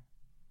been to.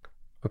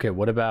 Okay,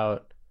 what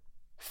about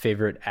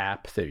favorite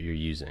app that you're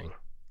using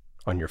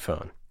on your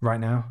phone? Right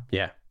now?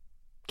 Yeah.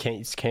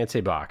 Can't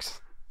say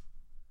Box.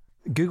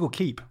 Google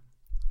Keep.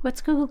 What's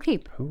Google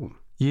Keep? Ooh.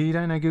 You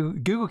don't know Google?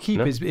 Google Keep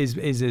no.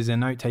 is a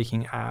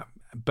note-taking app,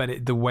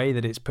 but the way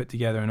that it's put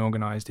together and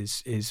organized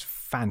is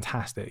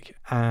fantastic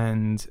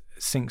and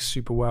syncs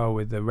super well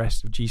with the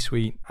rest of G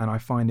Suite. And I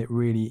find it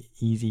really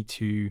easy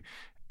to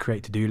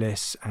create to-do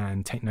lists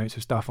and take notes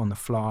of stuff on the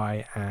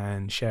fly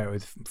and share it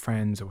with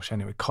friends or share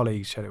it with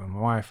colleagues, share it with my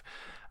wife.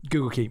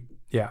 Google Keep,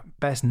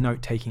 best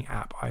note-taking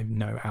app I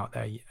know out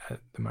there at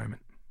the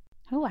moment.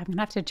 Oh, I'm going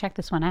to have to check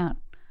this one out.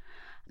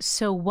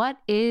 So what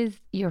is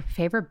your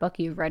favorite book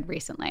you've read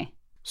recently?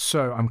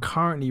 So I'm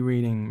currently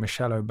reading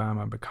Michelle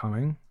Obama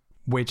Becoming,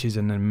 which is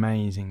an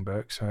amazing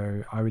book.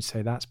 So I would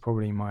say that's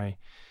probably my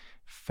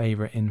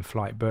favorite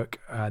in-flight book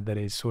that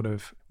is sort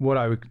of what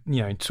I would,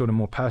 sort of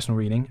more personal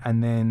reading.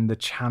 And then The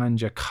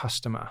Challenger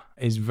Customer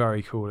is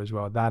very cool as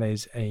well. That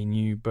is a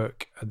new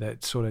book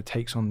that sort of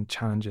takes on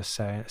Challenger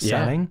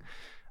selling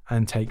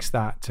and takes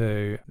that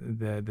to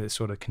the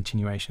sort of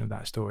continuation of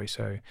that story.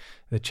 So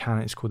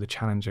it's called The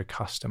Challenger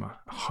Customer.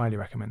 I highly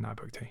recommend that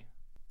book too.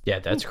 Yeah,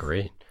 that's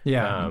great.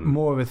 Yeah,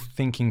 more of a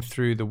thinking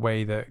through the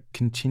way that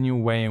continual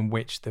way in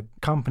which the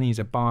companies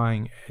are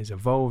buying is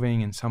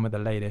evolving and some of the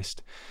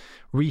latest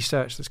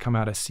research that's come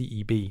out of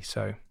CEB.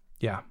 So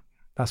yeah,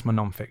 that's my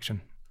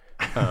nonfiction.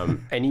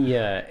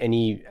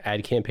 Any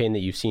ad campaign that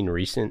you've seen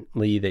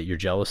recently that you're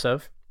jealous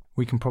of?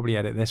 We can probably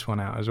edit this one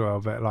out as well,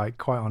 but like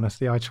quite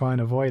honestly, I try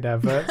and avoid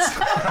adverts.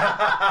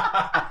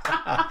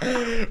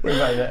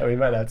 we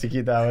might have to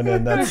keep that one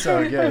in. That's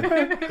so good.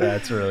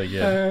 That's really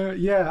good.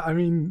 Yeah, I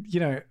mean,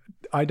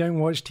 I don't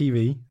watch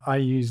TV. I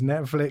use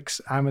Netflix,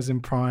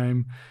 Amazon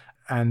Prime,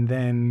 and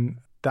then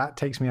that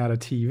takes me out of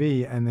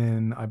TV, and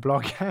then I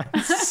block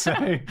ads. So,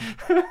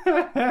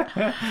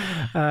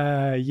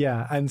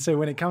 and so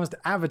when it comes to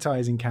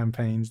advertising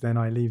campaigns, then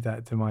I leave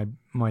that to my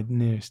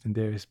nearest and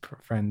dearest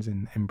friends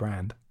in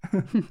brand.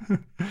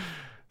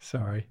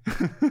 Sorry.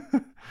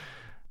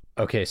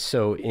 Okay,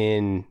 so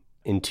in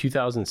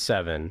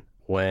 2007,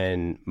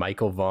 when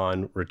Michael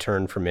Vaughn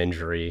returned from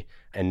injury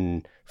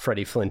and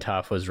Freddie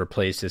Flintoff was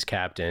replaced as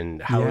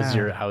captain, was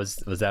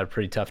that a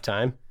pretty tough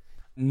time?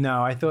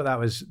 No, I thought that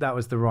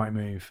was the right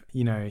move.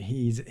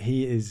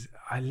 He is.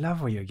 I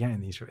love where you're getting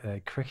these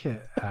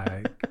cricket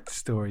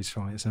stories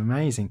from. It's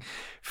amazing.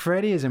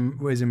 Freddie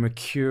was a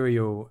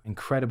mercurial,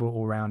 incredible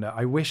all-rounder.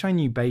 I wish I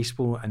knew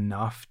baseball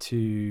enough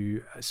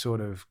to sort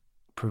of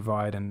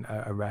provide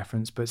a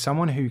reference, but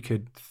someone who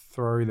could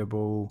throw the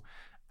ball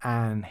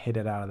and hit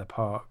it out of the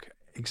park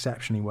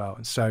exceptionally well.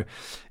 And so,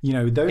 those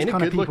and kind of people.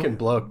 a good-looking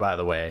bloke, by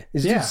the way.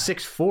 He's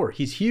 6'4".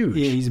 He's huge.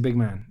 Yeah, he's a big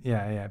man.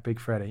 Yeah, big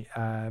Freddie.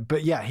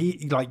 But yeah,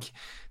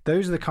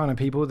 those are the kind of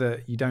people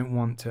that you don't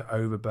want to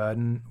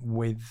overburden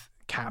with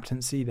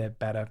captaincy. They're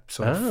better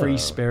sort of free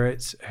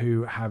spirits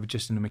who have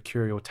just a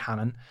mercurial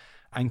talent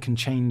and can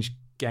change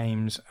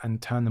games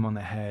and turn them on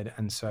their head.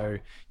 And so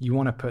you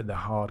want to put the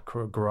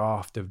hardcore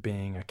graft of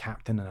being a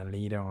captain and a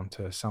leader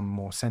onto some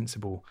more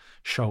sensible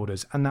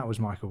shoulders. And that was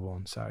Michael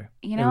Vaughan. So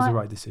it was the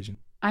right decision.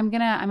 I'm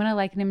gonna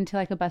liken him to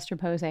like a Buster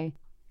Posey.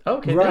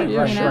 Okay, right. You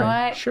know sure.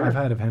 what? Sure, I've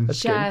heard of him. That's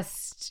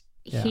Just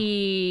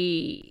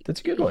good.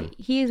 That's a good one.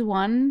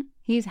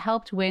 He's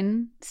helped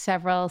win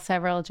several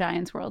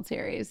Giants World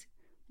Series.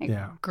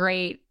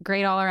 Great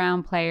all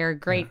around player,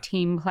 great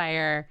team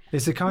player.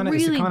 It's the kind of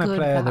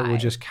player that will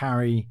just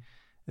carry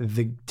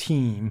the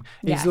team.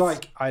 It's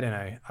like, I don't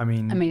know, I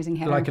mean, amazing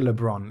hitter. Like a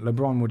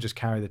LeBron will just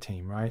carry the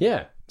team, right?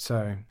 Yeah.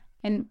 So,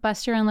 and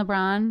Buster and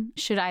LeBron,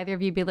 should either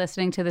of you be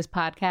listening to this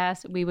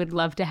podcast, we would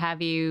love to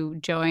have you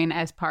join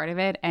as part of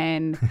it.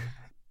 And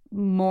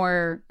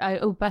more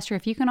Buster,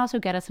 if you can also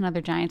get us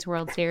another Giants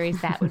World Series,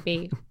 that would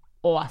be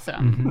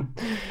awesome.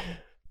 Mm-hmm.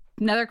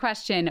 Another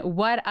question,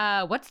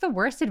 what's the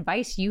worst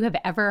advice you have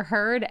ever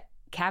heard?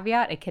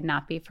 Caveat, it could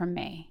not be from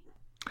me.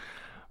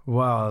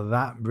 Well,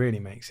 that really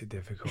makes it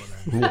difficult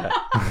then.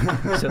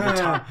 Yeah. So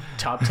the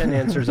top 10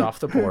 answers off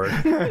the board.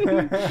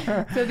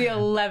 So the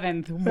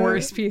 11th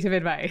worst piece of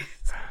advice.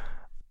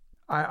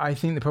 I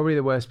think probably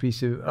the worst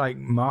piece of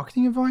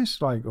marketing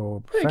advice, or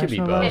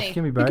professional advice. It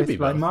can be both.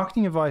 Like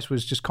marketing advice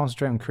was just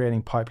concentrate on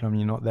creating pipeline.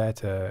 You're not there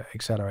to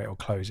accelerate or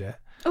close it.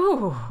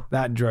 Ooh,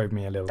 that drove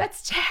me a little.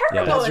 That's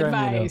terrible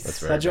advice.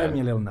 That drove me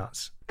a little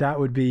nuts. That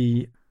would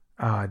be.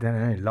 I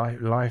don't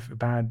know,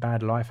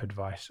 bad life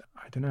advice.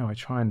 I don't know. I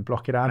try and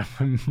block it out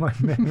of my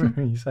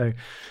memory. So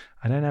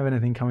I don't have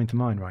anything coming to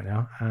mind right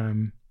now. I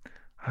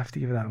have to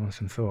give that one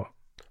some thought.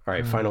 All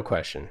right, final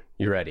question.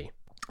 You ready?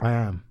 I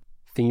am.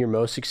 Thing you're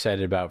most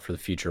excited about for the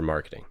future of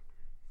marketing?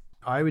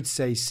 I would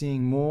say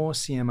seeing more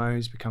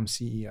CMOs become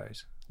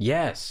CEOs.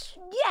 Yes.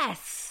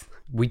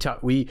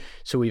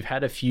 We've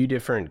had a few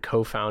different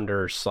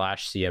co-founders /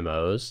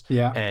 CMOs.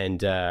 Yeah.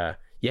 And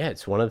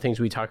it's one of the things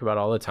we talk about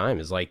all the time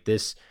is like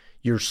this.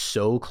 You're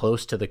so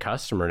close to the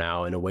customer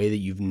now in a way that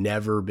you've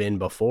never been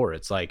before.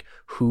 It's like,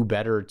 who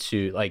better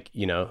to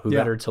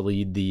better to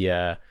lead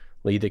the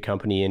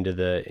company into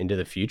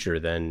the future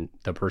than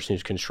the person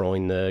who's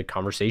controlling the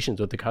conversations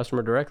with the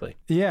customer directly?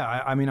 Yeah,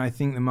 I mean, I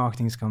think the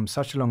marketing's come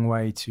such a long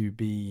way to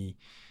be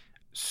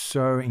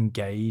so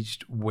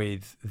engaged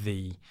with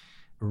the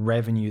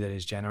revenue that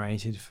is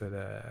generated for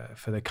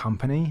the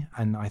company.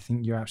 And I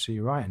think you're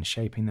absolutely right. And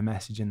shaping the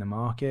message in the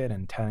market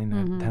and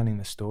telling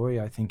the story,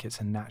 I think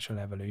it's a natural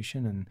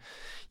evolution. And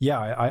yeah,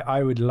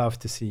 I would love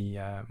to see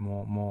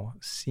more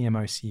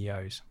CMO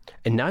CEOs.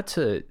 And not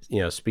to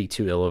speak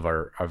too ill of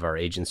our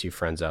agency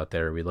friends out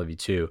there, we love you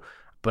too,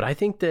 but I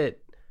think that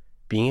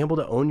being able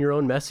to own your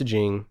own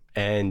messaging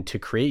and to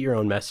create your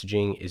own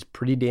messaging is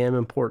pretty damn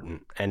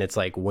important. And it's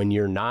like when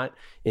you're not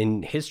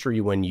in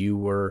history, when you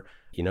were,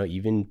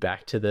 even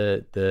back to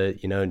the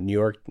New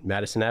York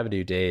Madison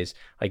Avenue days,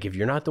 like if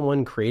you're not the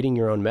one creating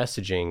your own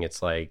messaging,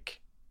 it's like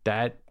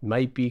that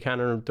might be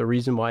kind of the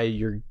reason why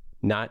you're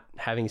not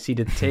having a seat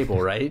at the table,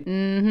 right?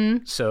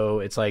 Mm-hmm. So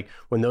it's like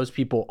when those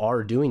people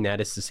are doing that,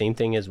 it's the same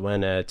thing as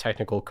when a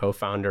technical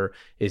co-founder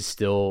is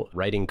still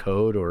writing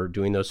code or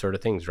doing those sort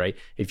of things, right?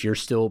 If you're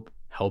still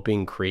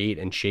helping create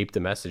and shape the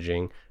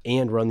messaging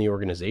and run the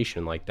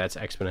organization, like that's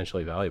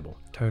exponentially valuable.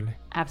 Totally.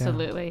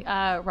 Absolutely.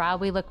 Yeah. Rob,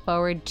 we look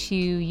forward to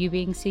you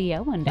being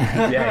CEO one day.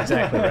 Yeah,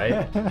 exactly,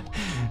 right?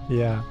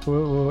 Yeah,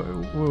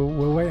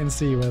 we'll wait and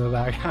see whether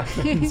that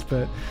happens,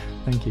 but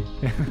thank you.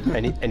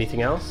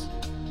 Anything else?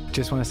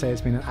 Just want to say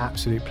it's been an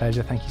absolute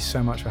pleasure. Thank you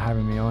so much for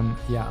having me on.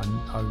 Yeah,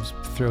 I was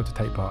thrilled to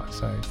take part,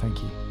 so thank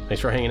you.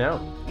 Thanks for hanging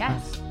out.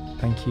 Yes.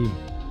 Thank you.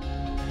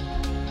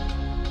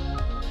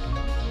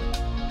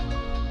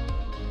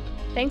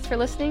 Thanks for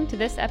listening to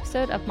this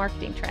episode of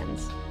Marketing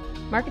Trends.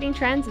 Marketing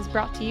Trends is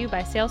brought to you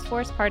by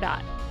Salesforce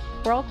Pardot.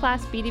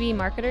 World-class B2B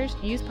marketers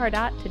use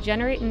Pardot to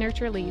generate and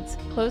nurture leads,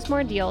 close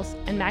more deals,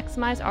 and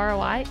maximize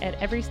ROI at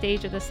every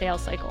stage of the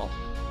sales cycle.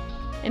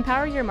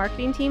 Empower your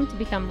marketing team to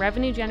become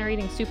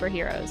revenue-generating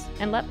superheroes,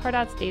 and let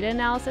Pardot's data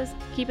analysis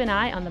keep an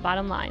eye on the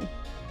bottom line.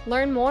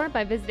 Learn more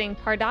by visiting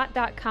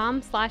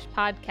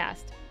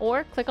pardot.com/podcast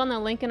or click on the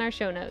link in our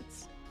show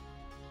notes.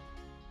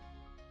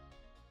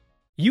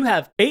 You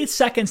have 8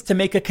 seconds to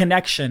make a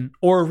connection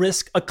or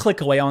risk a click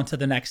away onto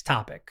the next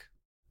topic.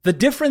 The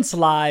difference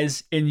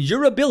lies in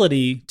your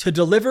ability to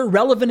deliver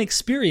relevant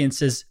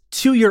experiences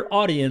to your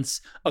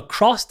audience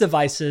across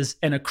devices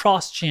and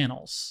across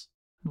channels.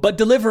 But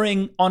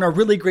delivering on a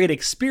really great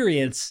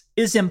experience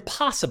is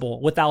impossible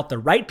without the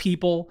right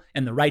people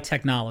and the right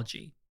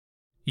technology.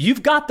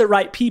 You've got the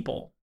right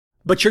people,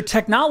 but your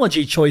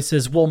technology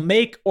choices will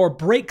make or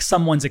break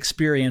someone's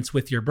experience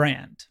with your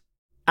brand.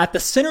 At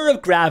the center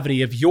of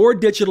gravity of your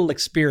digital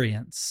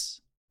experience,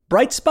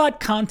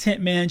 Brightspot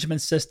Content Management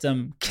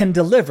System can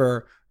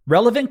deliver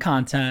relevant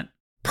content,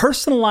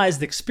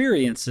 personalized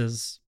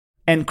experiences,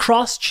 and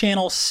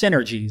cross-channel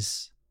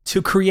synergies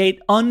to create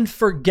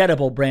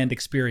unforgettable brand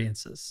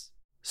experiences,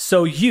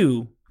 so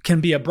you can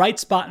be a bright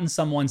spot in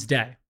someone's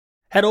day.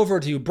 Head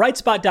over to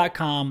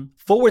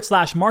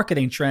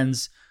brightspot.com/marketing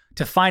trends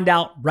to find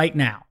out right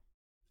now.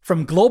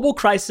 From global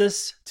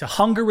crisis to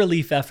hunger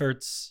relief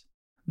efforts,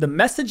 the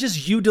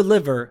messages you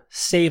deliver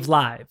save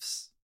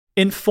lives,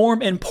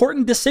 inform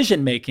important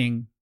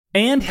decision-making,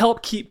 and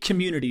help keep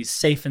communities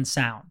safe and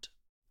sound.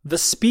 The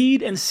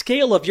speed and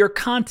scale of your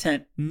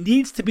content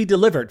needs to be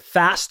delivered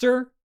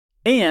faster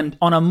and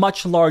on a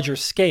much larger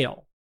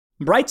scale.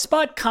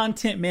 Brightspot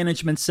Content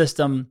Management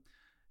System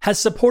has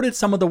supported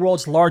some of the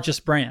world's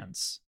largest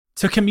brands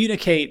to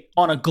communicate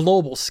on a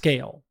global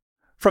scale.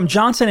 From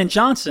Johnson &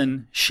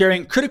 Johnson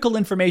sharing critical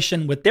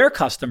information with their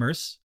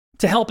customers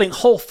to helping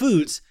Whole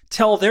Foods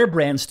tell their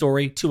brand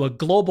story to a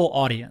global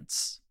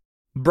audience.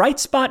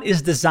 Brightspot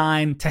is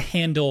designed to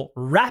handle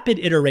rapid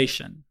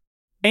iteration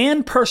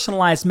and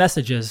personalized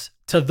messages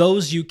to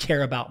those you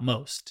care about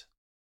most.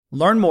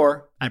 Learn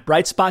more at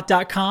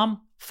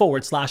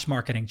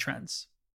brightspot.com/marketing trends.